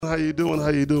How you doing? How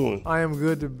you doing? I am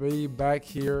good to be back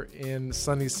here in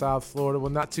sunny South Florida.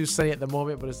 Well, not too sunny at the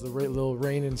moment, but it's a little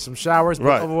rain and some showers. But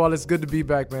right. Overall, it's good to be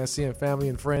back, man. Seeing family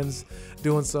and friends,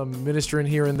 doing some ministering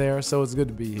here and there. So it's good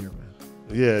to be here, man.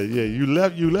 Yeah. You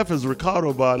left as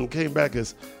Ricardo Barton, came back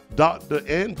as Dr.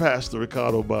 and Pastor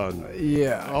Ricardo Barton.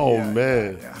 Yeah. Oh yeah,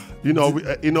 man. Yeah. I'm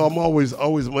always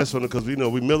messing with it because we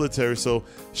military. So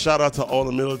shout out to all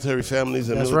the military families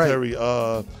and That's military.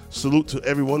 Salute to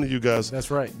every one of you guys. That's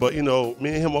right. But me and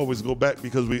him always go back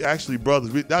because we actually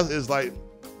brothers. That is like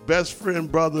best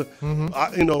friend, brother.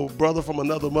 Mm-hmm. Brother from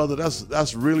another mother.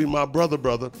 That's really my brother.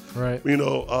 Right.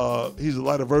 He's a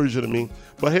lighter version of me.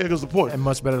 But here goes the point. And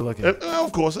much better looking.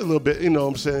 Of course, a little bit. You know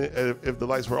what I'm saying? If the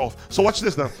lights were off. So watch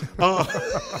this now.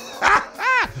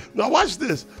 Now watch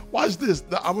this.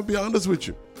 Now, I'm gonna be honest with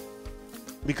you.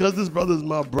 Because this brother is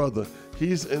my brother,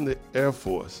 he's in the Air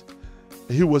Force.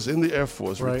 He was in the Air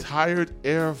Force, right. Retired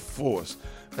Air Force,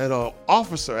 and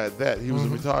officer at that. He was a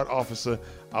retired officer.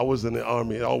 I was in the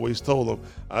Army. I always told him,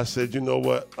 I said, you know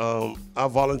what? I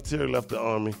voluntarily left the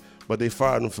Army, but they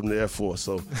fired him from the Air Force.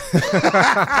 So.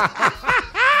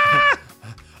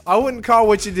 I wouldn't call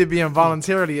what you did being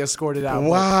voluntarily escorted out.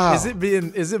 Wow. Is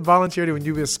it voluntarily when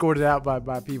you be escorted out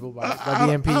by people, by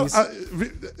the MPs?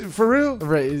 For real?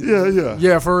 Right. Yeah.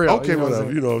 Yeah, for real. Okay,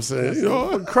 whatever. You know what I'm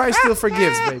saying? Christ still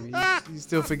forgives, baby. He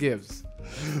still forgives.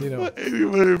 But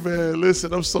anyway, man,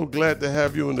 listen, I'm so glad to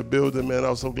have you in the building, man.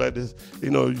 I'm so glad that,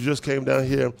 you just came down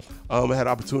here. I had the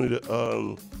opportunity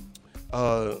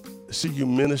to see you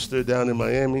minister down in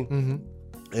Miami. Mm-hmm.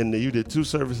 And you did 2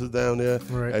 services down there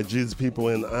at Jesus People.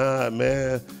 And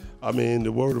man, I mean,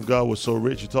 the word of God was so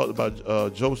rich. You talked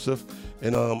about Joseph.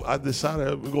 And I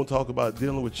decided we're going to talk about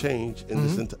dealing with change in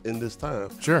this time.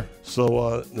 Sure.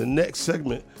 So the next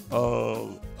segment,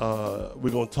 we're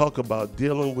going to talk about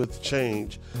dealing with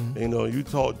change. Mm-hmm. You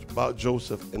talked about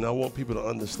Joseph, and I want people to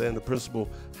understand the principle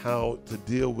how to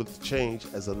deal with change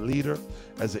as a leader,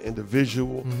 as an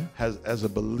individual, as a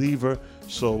believer.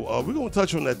 So we're going to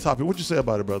touch on that topic. What you say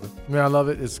about it, brother? Man, I love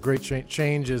it. It's great.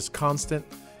 Change is constant,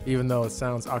 even though it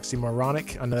sounds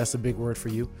oxymoronic. I know that's a big word for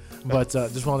you. But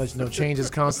just want to let you know, change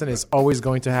is constant. It's always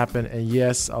going to happen. And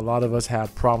yes, a lot of us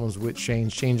have problems with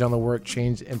change. Change on the work,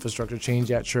 change infrastructure,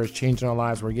 change at church, change in our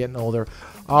lives. We're getting older.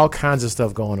 All kinds of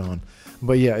stuff going on.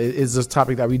 But yeah, it's a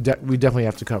topic that we definitely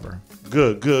have to cover.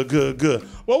 Good.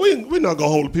 Well, we're not going to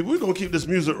hold the people. We're going to keep this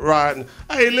music riding.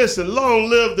 Hey, listen,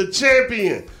 long live the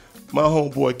champion. My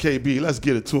homeboy KB, let's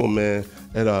get it to him, man,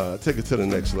 and take it to the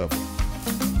next level.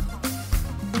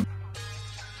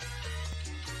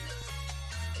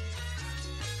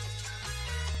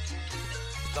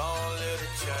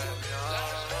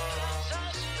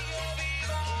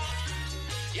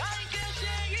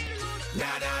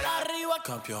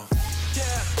 Campeón. Yeah,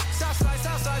 Southside.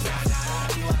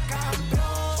 Arriba campeón.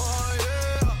 Oh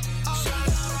yeah.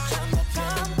 Sigue luchando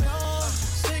campeón.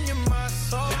 Singing my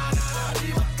song.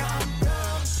 Arriba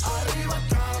campeón.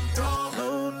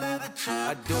 Only the champion.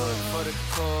 I do it for the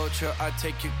culture. I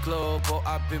take you global.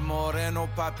 I've been moreno,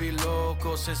 papi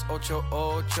loco since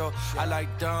 8-8. I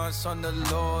like dance on the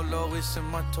low. It's in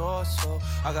my torso.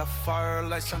 I got fire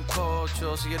like some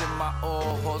cochos. Get in my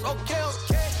ojos. Okay.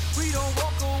 We don't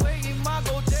walk away in my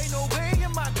go day, no way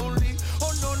am I gon' leave.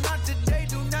 Oh no, not today,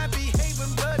 do not behave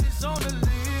when blood is on the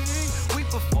league. Weep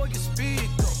before you speak,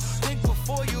 though. Think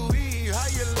before you eat. How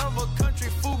you love a country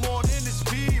food more than its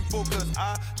people. Cause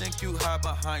I think you hide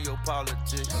behind your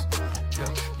politics.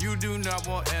 Yeah. You do not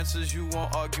want answers, you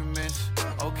want arguments.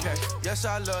 Okay, yes,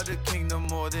 I love the kingdom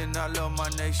more than I love my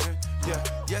nation. Yeah,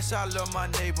 yes, I love my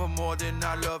neighbor more than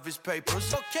I love his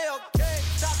papers. Okay,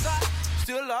 stop,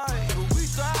 still alive, but we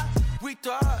thrive, we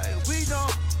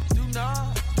do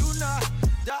not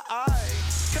die.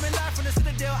 Coming live from the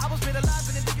Citadel, I was made alive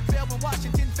and then you fell when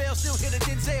Washington fell, still hit a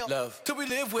Denzel. Love, till we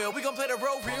live well, we gon' play the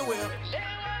role real well.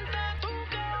 Levanta tu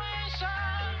cabeza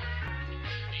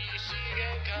y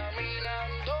sigue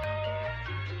caminando.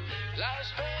 La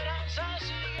esperanza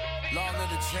sigue viva. Long live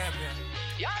the champion.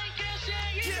 Y hay que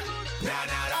seguir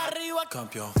luchando. Arriba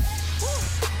campeón.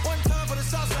 One time for the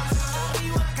Southside.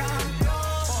 Arriba campeón.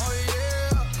 Oh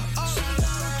yeah. Sigue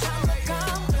luchando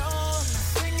campeón.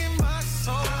 Singing my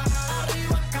song.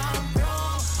 Arriba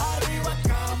campeón.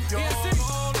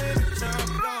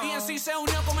 PNC se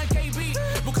unió con el KB,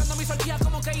 buscando mi salida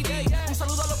como KD. Un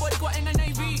saludo a los boricuas en el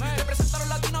Navy. Representaron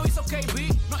latinos, hizo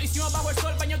KB. Nos hicimos bajo el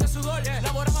sol, baños de sudor.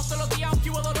 Laboramos todos los días, aunque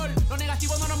hubo dolor. Lo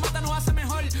negativo no nos mata, nos hace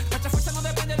mejor. Nuestra fuerza no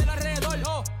depende del alrededor.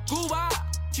 Oh, Cuba,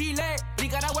 Chile,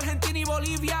 Nicaragua, Argentina y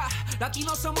Bolivia.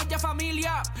 Latinos somos ya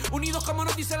familia. unidos como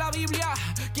nos dice la Biblia.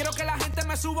 Quiero que la gente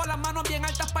me suba las manos bien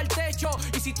altas para el techo.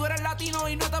 Y si tú eres latino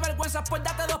y no te avergüenzas, pues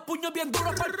date 2 puños bien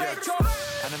duros para el pecho.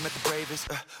 And I met the bravest,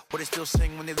 what they still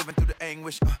sing when they living through the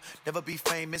anguish. Never be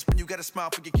famous when you gotta smile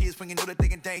for your kids when you know that they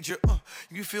in danger.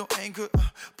 You feel anger,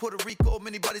 Puerto Rico,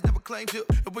 many bodies never claimed you.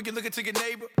 And when you look into your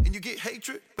neighbor and you get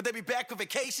hatred, but they be back on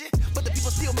vacation. But the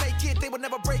people still make it, they will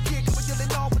never break it. Cause we're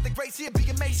dealing all with the grace here, being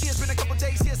amazed here. It's been a couple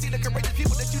days here, see the courageous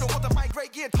people that you don't want to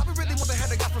migrate here. Probably really want to have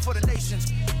the gospel for the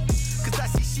nations. Cause I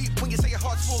see sheep when you say your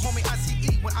heart's full, homie, I see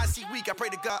eat. When I see weak, I pray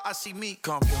to God, I see me.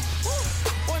 Campeón.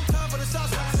 One time for the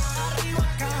Southside. Arriba,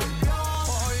 campeón.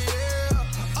 Oh yeah.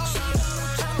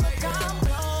 Arriba,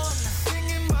 campeón.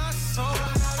 Singing my song.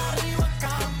 Arriba,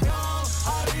 campeón.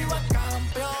 Arriba,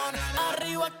 campeón.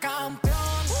 Arriba,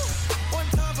 campeón. One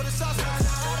time for the Southside.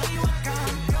 Arriba,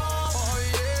 campeón. Oh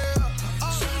yeah.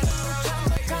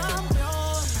 Arriba,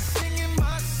 campeón. Singing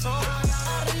my song.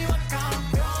 Arriba,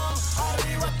 campeón.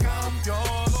 Arriba,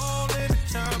 campeón. Only the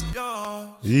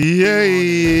champion.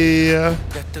 Yeah.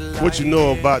 What you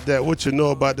know about that? What you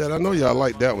know about that? I know y'all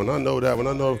like that one. I know that one.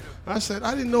 I know. I said,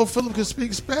 I didn't know Philip could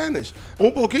speak Spanish.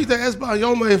 Un poquito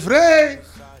español, my friend.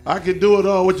 I can do it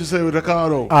all. What you say with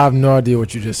Ricardo? I have no idea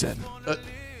what you just said.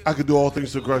 I can do all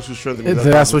things through Christ who strengthens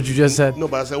me. That's what you just said? No,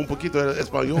 but I said un poquito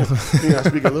español. Meaning I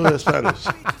speak a little Spanish.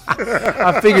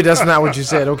 I figured that's not what you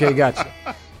said. Okay, gotcha.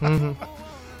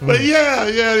 Mm-hmm. But yeah.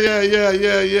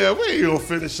 We ain't gonna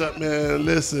finish up, man.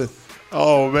 Listen.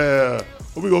 Oh man.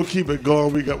 We're gonna keep it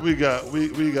going. We got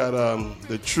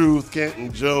the Truth,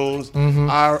 Canton Jones,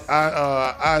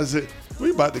 Isaac.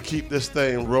 We about to keep this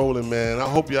thing rolling, man. I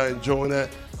hope y'all enjoying that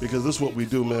because this is what we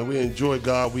do, man. We enjoy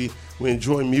God. We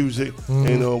enjoy music.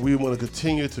 And we want to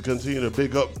continue to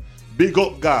big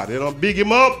up God. Big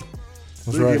him up.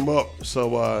 That's big right. him up.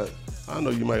 So I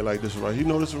know you might like this one right here. You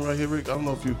know this one right here, Rick? I don't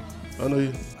know if I know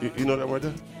you know that right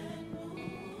there?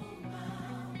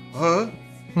 Huh?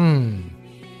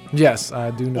 Yes,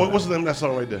 I do know. What's the name of that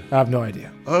song right there? I have no idea.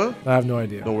 Huh? I have no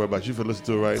idea. Don't worry about it. You can listen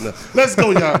to it right now. Let's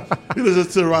go, y'all. You listen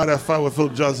to Ride That Fight with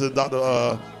Philip Johnson,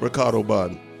 Dr. Ricardo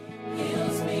Bond.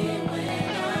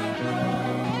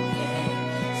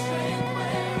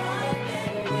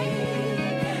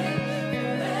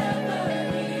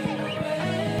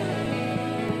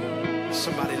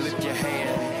 Somebody lift your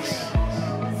hands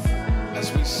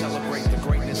as we celebrate the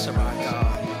greatness of our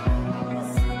God.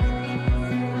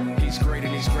 He's great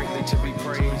and he's greatly to be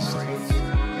praised.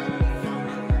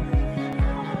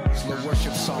 It's a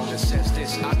worship song that says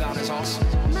this: our God is awesome.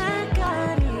 My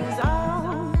God is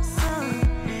awesome.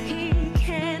 He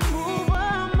can move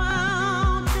a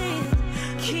mountain,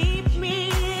 keep me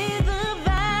in the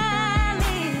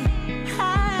valley,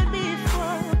 hide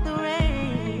before the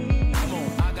rain. Come on,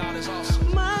 our God is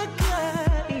awesome. My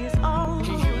God is awesome.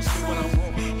 He heals me when I'm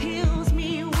broken. Heals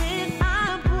me when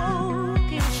I'm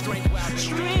broken. Strength where I've been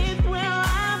Strength where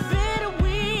I've been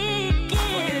weak.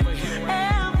 Ever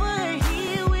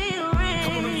He will reign.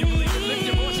 Come on, if you believe it, lift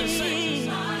your voice and sing.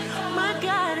 My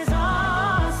God is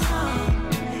awesome.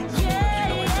 Yeah,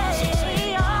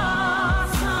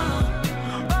 awesome.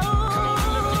 Oh,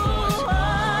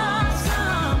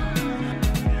 awesome.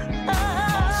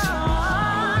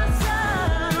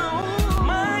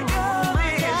 My God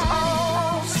is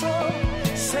awesome.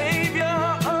 Savior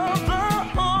of the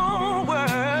whole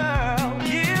world.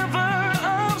 Giver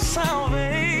of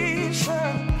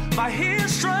salvation. By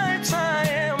His stripes I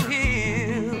am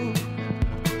healed.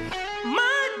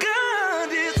 My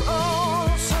God is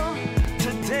awesome.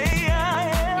 Today I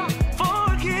am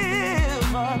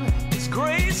forgiven. His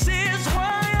grace is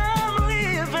why I'm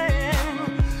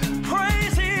living.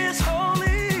 Praise His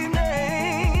holy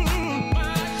name.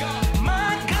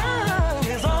 My God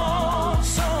is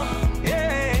awesome.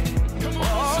 Yeah.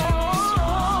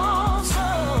 Awesome.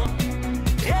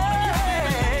 Yeah.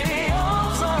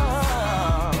 Awesome.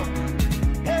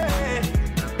 Yeah.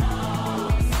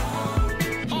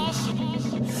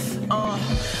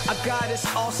 Our God is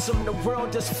awesome. The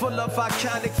world is full of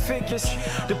iconic figures.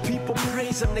 The people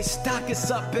praise Him. They stock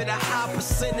us up at a high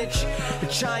percentage. The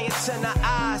giants in our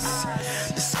eyes.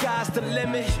 The sky's the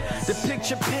limit. The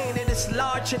picture painted is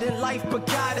larger than life, but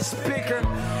God is bigger.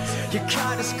 Your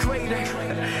God is greater.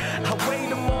 I weigh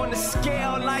them on the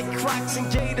scale like Crocs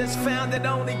and Gators. Found that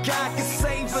only God can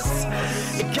save us.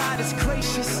 And God is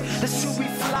gracious. That's who we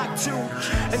flock to.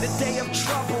 In the day of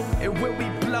trouble, and when we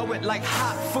blow it like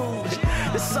hot food.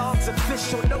 The song's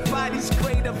official. Nobody's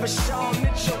greater for Shawn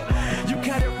Mitchell. You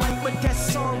got it right with that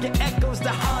song. It echoes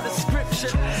the heart of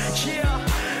scripture.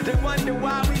 Yeah, they wonder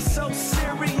why we so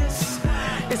serious.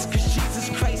 It's cause Jesus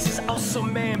Christ is also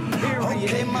man, period.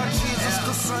 Okay, my Jesus,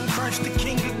 the Son, Christ, the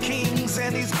King of Kings. kings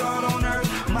and he's God on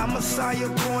earth. My Messiah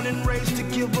born and raised to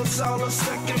give us all a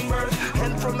second birth.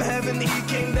 And from heaven he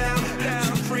came down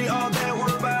to free all that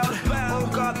were bound. Oh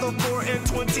God, the 4 and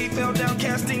 20 fell down,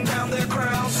 casting down their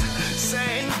crowns,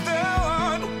 saying, thou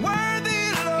art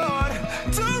worthy, Lord,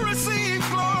 to receive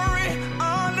glory,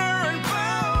 honor, and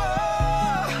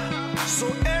power. So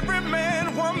every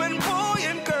man, woman, boy,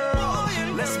 and girl,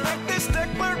 let's make this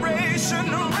declaration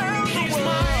around the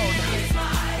world.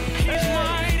 He's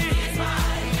mighty.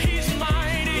 He's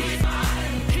mighty.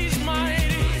 He's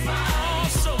mighty.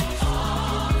 Awesome.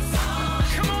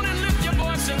 Come on and lift your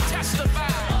voice and testify.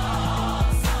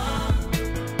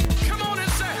 Come on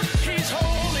and say, he's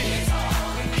holy.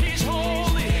 He's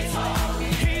holy.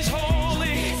 He's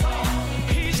holy.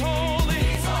 He's holy.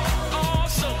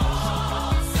 Awesome.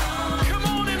 Come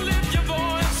on and lift your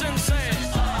voice and say,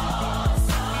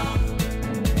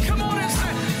 come on and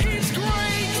say, he's great.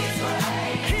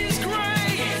 He's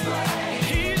great.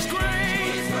 He's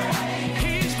great.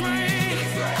 He's great.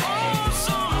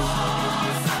 Awesome.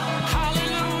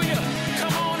 Hallelujah.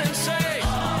 Come on and say,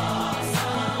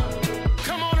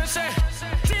 come on and say,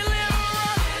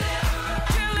 deliverer,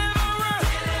 deliverer,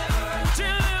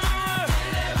 deliverer,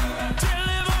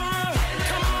 deliverer.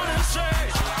 Come on and say,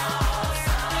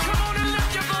 come on and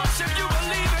lift your voice if you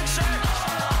believe it. Say,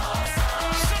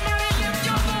 somebody lift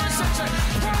your voice and say,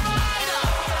 provider,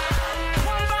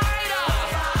 provider,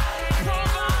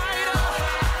 provider,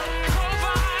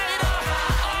 provider.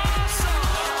 Awesome.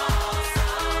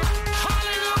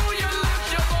 Hallelujah. Lift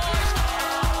your voice.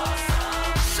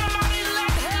 Somebody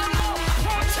let him know.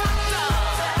 Protector,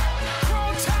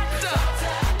 protector.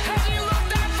 Has he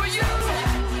looked out for you?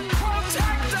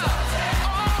 Protector.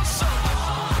 Awesome.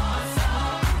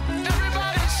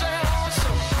 Everybody say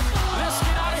awesome. Let's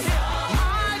get out of here.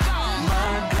 My God.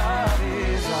 My God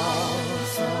is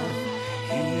awesome.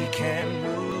 He can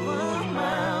move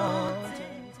mountains.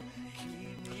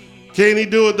 Can't he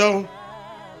do it though?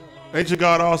 Ain't your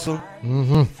God awesome?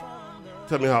 Mm-hmm.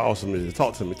 Tell me how awesome it is.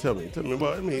 Talk to me. Tell me.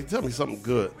 Well, tell me something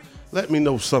good. Let me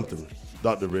know something,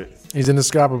 Dr. Rick. He's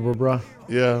indescribable, bro.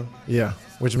 Yeah. Yeah,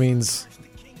 which means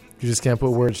you just can't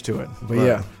put words to it. But Right.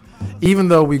 yeah, even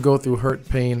though we go through hurt,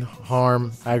 pain,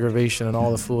 harm, aggravation, and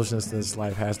all the foolishness this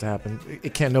life has to happen,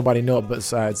 it can't nobody know it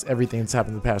besides everything that's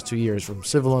happened in the past 2 years, from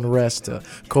civil unrest to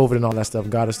COVID and all that stuff.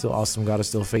 God is still awesome. God is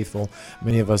still faithful.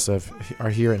 Many of us are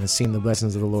here and have seen the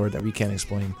blessings of the Lord that we can't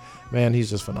explain. Man, he's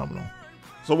just phenomenal.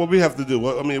 So what we have to do?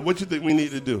 What you think we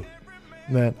need to do?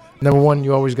 Man, number one,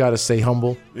 you always got to stay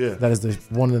humble. Yeah. That is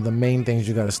one of the main things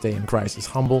you got to stay in Christ. Is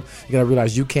humble. You got to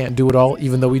realize you can't do it all.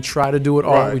 Even though we try to do it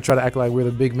all, Right. we try to act like we're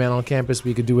the big man on campus.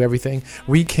 We could do everything.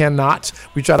 We cannot.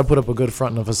 We try to put up a good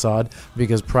front and a facade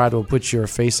because pride will put your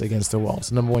face against the wall.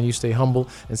 So number one, you stay humble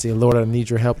and say, Lord, I need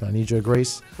your help and I need your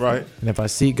grace. Right. And if I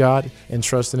seek God and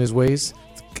trust in his ways,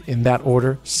 in that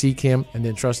order, seek him and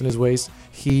then trust in his ways,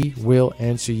 he will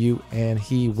answer you and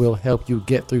he will help you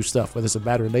get through stuff, whether it's a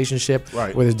bad relationship,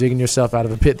 Right. whether it's digging yourself out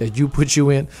of a pit that you put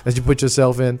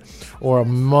yourself in, or a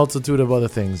multitude of other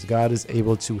things. God is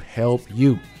able to help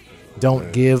you.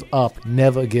 Don't give up.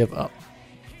 Never give up.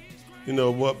 You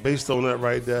know what? Based on that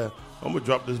right there, I'm going to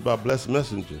drop this by Blessed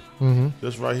Messenger.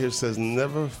 This right here says,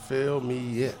 never fail me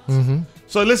yet.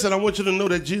 So listen, I want you to know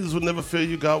that Jesus will never fail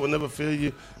you. God will never fail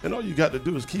you. And all you got to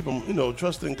do is keep him,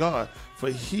 trust in God, for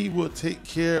he will take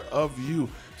care of you.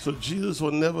 So Jesus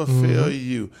will never fail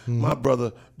you. My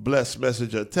brother, Blessed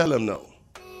Messenger, tell him no.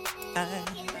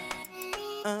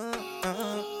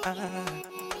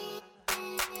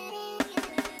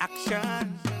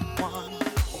 Action one.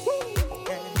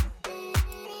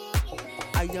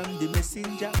 I am the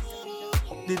messenger.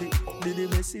 The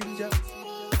messenger.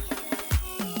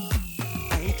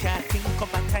 I can't think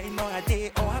of a time or a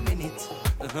day or a minute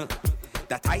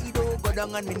that I don't go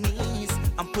down on my knees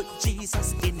and put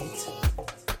Jesus in it.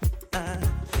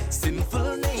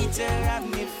 Sinful nature and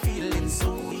me feeling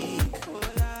so weak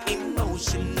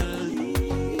emotionally.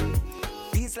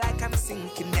 Feels like I'm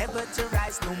sinking, never to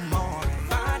rise no more.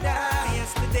 Father,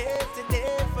 yesterday,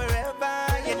 today, forever.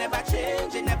 You never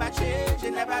change, you never change,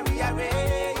 you never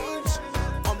rearrange.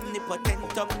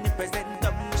 Omnipotent, omnipresent,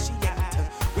 omniscient.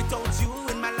 Without you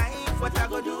in my life, what I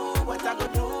go do, Lord,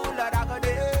 I go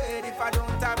dead if I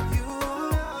don't have you.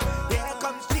 Here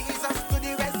comes Jesus to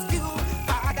the rescue.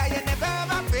 Father, you never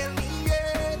ever fail me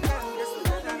yet.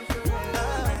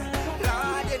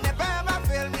 Lord, you never ever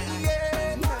fail me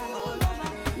yet.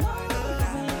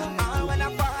 When I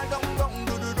fall down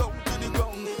to the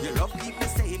ground, your love keep me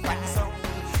safe and sound.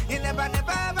 You never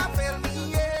ever fail me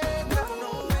yet.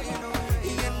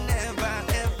 You never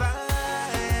ever.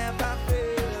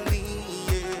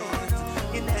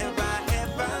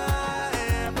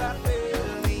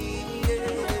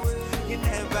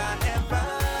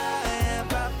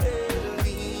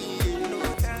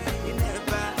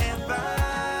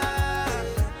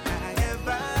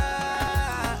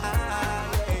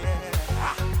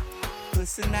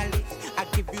 personally. I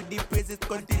give you the praises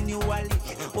continually.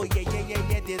 Oh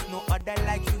yeah, there's no other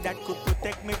like you that could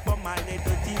protect me from my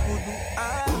little voodoo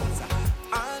eyes.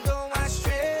 I go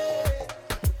astray,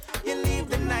 you leave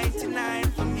the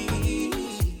 99 for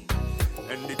me,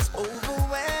 and it's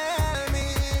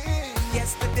overwhelming.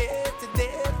 Yesterday,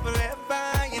 today,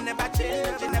 forever, you never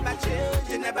change, you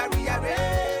never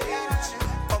rearrange.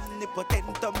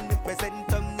 Omnipotent,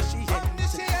 omnipresent, omniscient.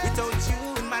 Without you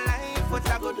in my life, what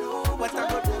I go do,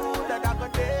 that I go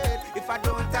dead if I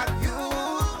don't have you.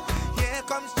 Here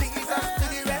comes Jesus to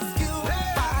the rescue.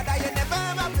 Father, you never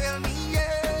ever fail me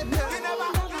yet. You never,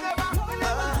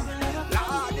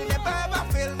 Lord, you never ever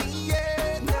fail me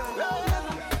yet.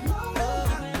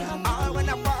 Oh, when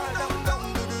I fall down,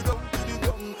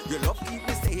 your love keep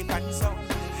me safe and sound.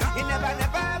 You never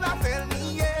ever fail me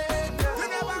yet.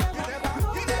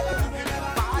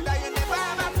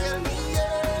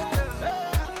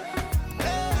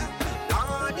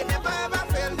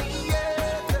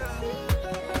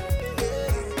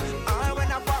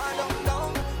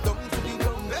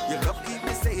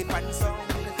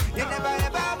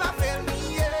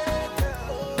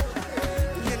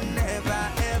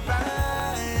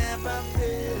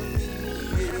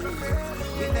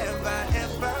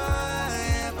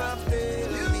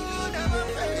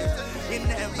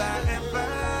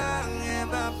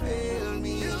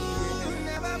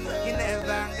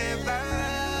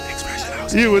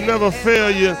 He would never fail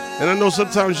you. And I know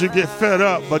sometimes you get fed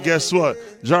up, but guess what?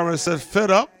 Jarman said, fed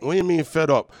up? What do you mean fed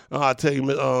up? I'll tell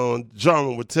you,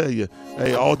 Jarman would tell you,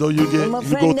 hey, although you go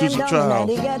through some trials,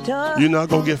 you're not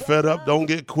going to get fed up. Don't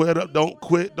get quit up. Don't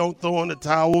quit. Don't throw in the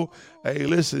towel. Hey,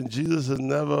 listen, Jesus has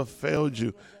never failed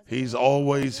you. He's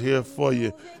always here for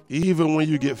you, even when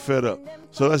you get fed up.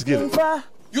 So let's get it.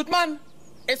 Youth man,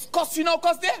 it's cause you know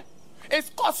cause there. It's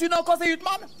cause you know cause the youth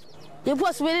man. You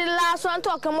supposed to be the last one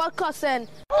talking about cussing.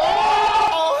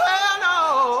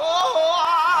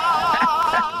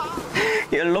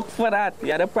 You look for that. You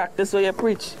gotta practice what you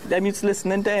preach. Them youths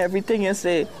listening to everything you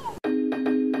say.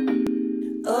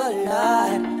 Oh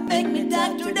Lord, make me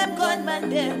talk to them gunman,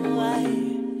 them why?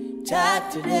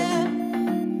 Talk to them.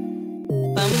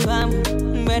 Bam bam,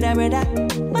 brother,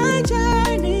 my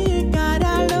journey, God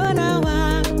alone, I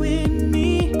walk with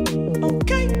me.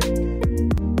 Okay.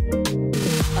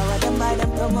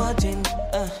 Them promoting,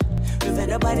 we've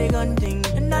had a body gun thing,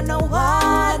 and I know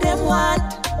what them want.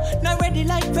 Not ready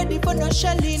like ready for no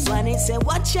shelling. Swanny say,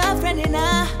 watch your friend in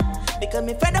because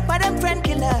me fed up of them friend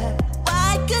killer.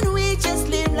 Why can't we just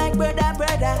live like brother?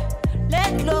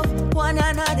 Let love one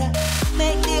another,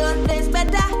 make the old place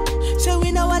better. So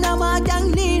we know when I'm a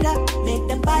young leader, make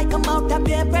them bike come out of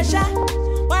peer pressure.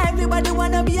 Why everybody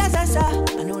wanna be a sasa?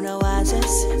 I know no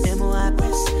answers, them who I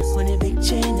press, on a big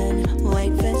chain and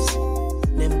white vest.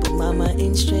 Them put mama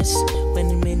in stress when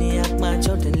the maniac march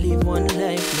out and leave one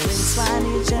lifeless.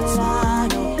 Spanish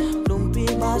Gelano, Lumpy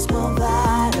Boss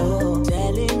Movado,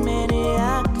 telling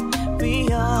maniac,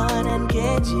 Rion and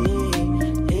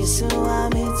KG. Listen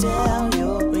what me tell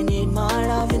you, we need more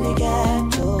love in the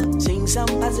ghetto. Sing some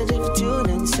positive tune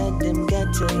and set them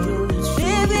ghetto youths.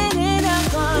 Living in a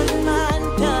gunman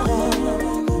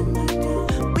town,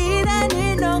 we don't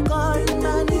need no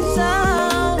gunman sound.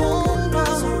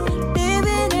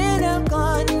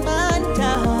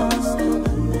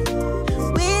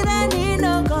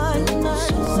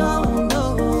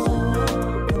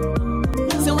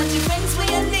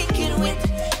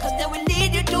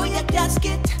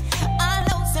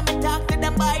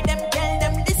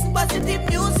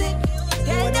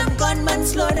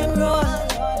 Slow them roll,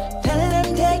 tell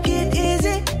them take it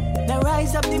easy. Now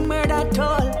rise up the murder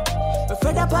toll. We're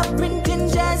fed up of printing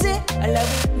jersey. I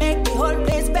love it, make the whole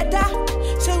place better.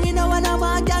 So we know when I'm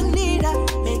a gang leader,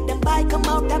 make them bike come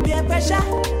out of peer pressure.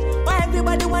 Why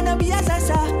everybody wanna be a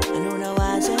sasa? I know no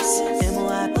answers, them who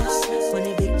I pass. When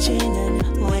the big chain and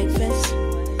white vest,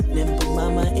 them put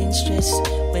mama in stress.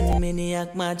 When the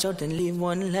maniac march out and leave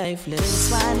one lifeless.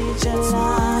 Spanish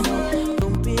Gelano,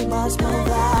 Lumpy Boss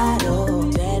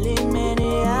Movado, telling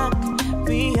maniac,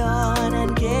 Rion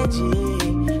and KG.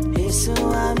 Listen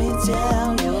what me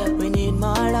tell you, we need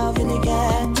more love in the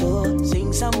ghetto.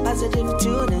 Sing some positive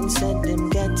tune and set them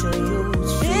ghetto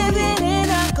youths. Living in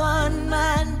a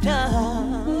gunman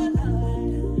town,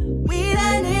 we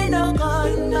don't need no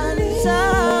gunman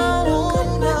sound.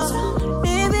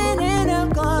 Living in a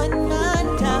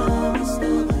gunman town,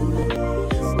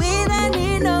 we don't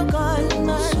need no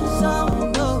gunman sound.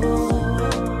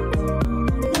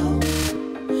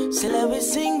 Still I will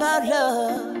sing about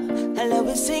love, and I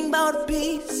will sing about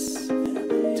peace.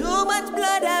 Too much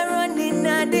blood I run in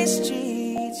the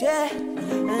streets, yeah.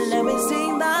 And I will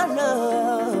sing about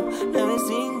love, I will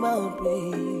sing about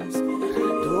peace.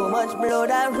 Too much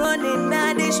blood I running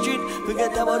on the street.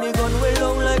 Forget about the gun we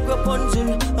long like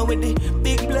Rapunzel, and with the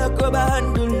big black rubber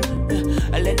handle.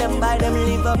 I let them buy them,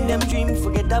 live up them dream.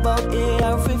 Forget about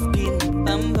AR-15.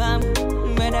 Bam bam,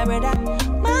 brother, brother.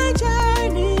 My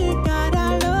journey, God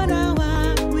alone, I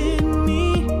walk with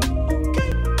me.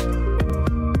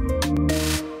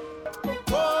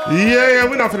 Yeah,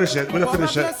 we're not finished yet.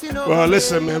 Well,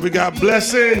 listen, man, we got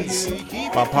blessings.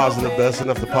 Our positive blessing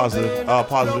after positive.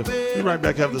 Be right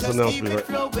back after this announcement. Right?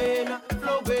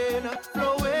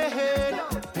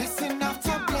 Blessing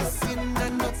after blessing,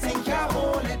 and nothing can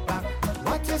hold it back.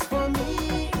 What is for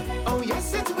me? Oh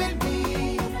yes, it will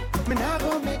be. Me nah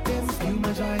go make them steal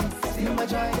my joy, steal my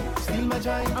joy, steal my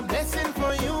joy. A blessing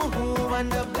for you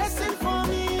and a blessing for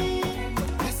me.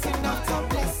 Blessing after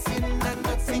blessing, and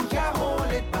nothing can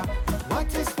hold it back.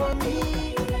 What is for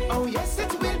me? Oh yes,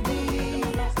 it will be.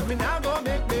 Me nah go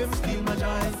make them steal my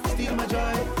joy, steal my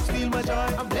joy, steal my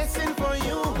joy. A blessing for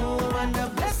you and a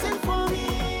blessing for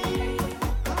me.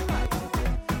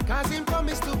 Cause him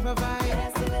promised to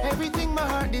provide everything my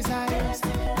heart desires,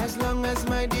 as long as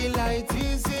my delight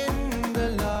is in the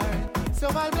Lord. So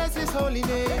I'll bless his holy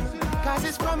name, cause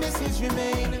his promises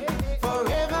remain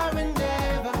forever and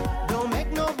ever. Don't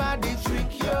make nobody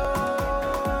trick you.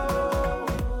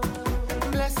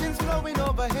 Blessings flowing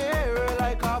over here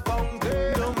like a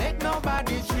fountain. Don't make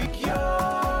nobody trick you.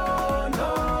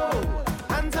 No.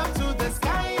 Hands up to the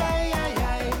sky,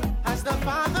 as the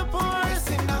Father pours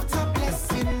in after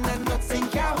blessing, and nothing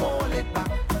can hold it back.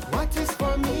 What is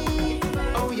for me?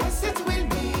 Oh yes, it will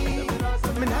be.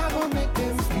 Me nah go make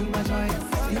them steal my joy,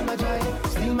 steal my joy,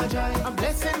 steal my joy. A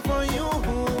blessing for you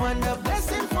and a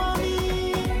blessing for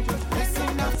me.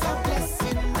 Blessing after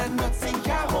blessing, and nothing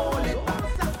can hold it back.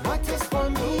 What is for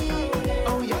me?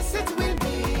 Oh yes, it will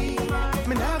be.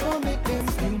 Me nah go make them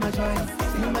steal my joy,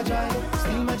 steal my joy,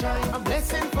 steal my joy. A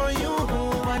blessing for you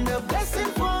and a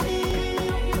blessing for me.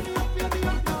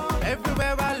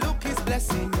 Everywhere I look is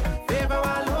blessing, favor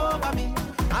all over me.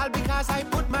 All because I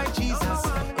put my Jesus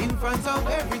in front of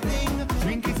everything.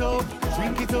 Drink it up,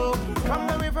 from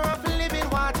the river of living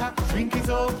water. Drink it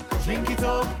up,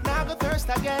 now go thirst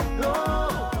again.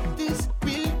 No, this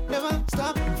will never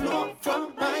stop. Flow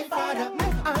from my Father,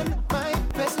 and my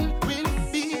vessel will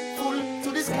be full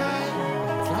to the sky.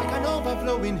 It's like an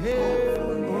overflowing hill.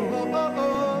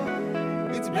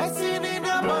 It's blessing in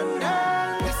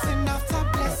abundance. Blessing after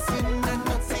blessing, and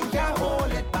nothing can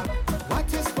hold it back.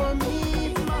 What is for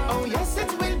me? Oh yes,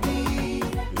 it will be.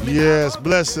 Yes,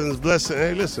 blessings.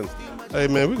 Hey, listen. Hey,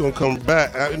 man, we're going to come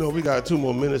back. We got 2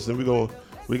 more minutes, and we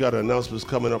got announcements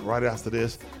coming up right after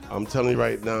this. I'm telling you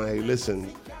right now, hey,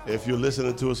 listen, if you're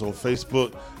listening to us on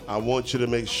Facebook, I want you to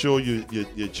make sure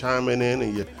you're chiming in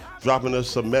and you're dropping us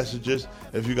some messages.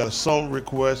 If you got a song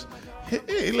request,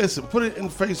 hey, listen, put it in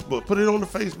Facebook. Put it on the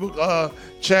Facebook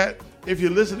chat. If you're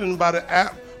listening by the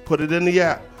app, put it in the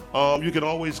app. You can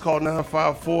always call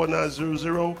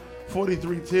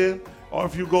 954-900-4310. Or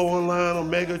if you go online on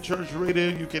Mega Church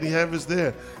Radio, you can have us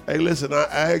there. Hey, listen, I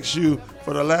asked you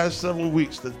for the last several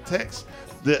weeks to text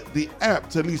the app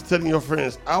to at least telling your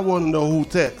friends. I want to know who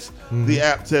texts the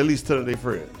app to at least telling their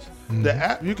friends. The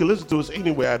app, you can listen to us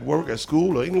anywhere, at work, at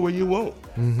school, or anywhere you want.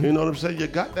 You know what I'm saying? You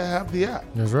got to have the app.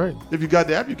 That's right. If you got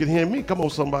the app, you can hear me. Come on,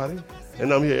 somebody.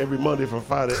 And I'm here every Monday from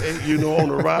 5 to 8, on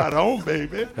the ride home,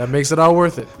 baby. That makes it all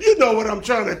worth it. You know what I'm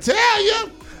trying to tell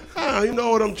you. You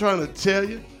know what I'm trying to tell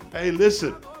you. Hey,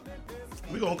 listen,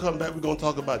 we're going to come back. We're going to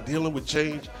talk about dealing with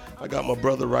change. I got my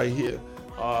brother right here.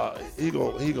 He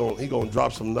gonna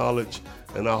drop some knowledge,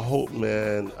 and I hope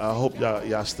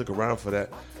y'all stick around for that,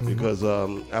 because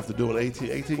after doing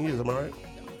 18 years, am I right?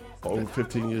 Over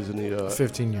 15 years in the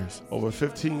 15 years. Over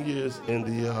 15 years in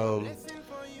the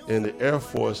Air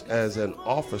Force as an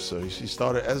officer. She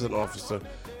started as an officer,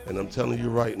 and I'm telling you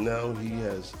right now, he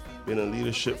has been in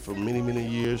leadership for many, many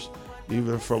years.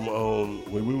 Even from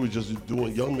when we were just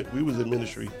doing we was in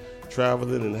ministry,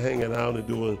 traveling and hanging out and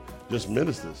doing just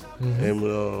ministers. And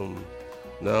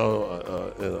now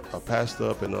a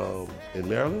pastor up in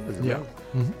Maryland, is it Maryland?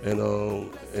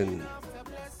 And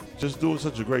just doing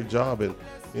such a great job. And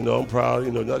I'm proud.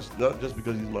 Not just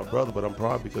because he's my brother, but I'm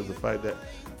proud because of the fact that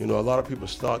a lot of people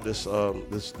start this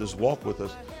walk with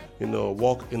us,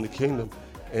 walk in the kingdom.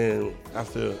 And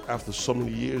after so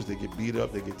many years, they get beat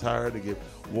up, they get tired, they get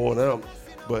worn out.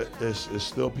 But there's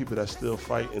still people that still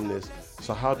fight in this.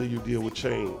 So how do you deal with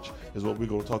change is what we're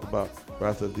going to talk about right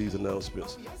after these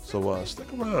announcements. So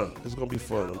stick around. It's going to be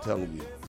fun, I'm telling you.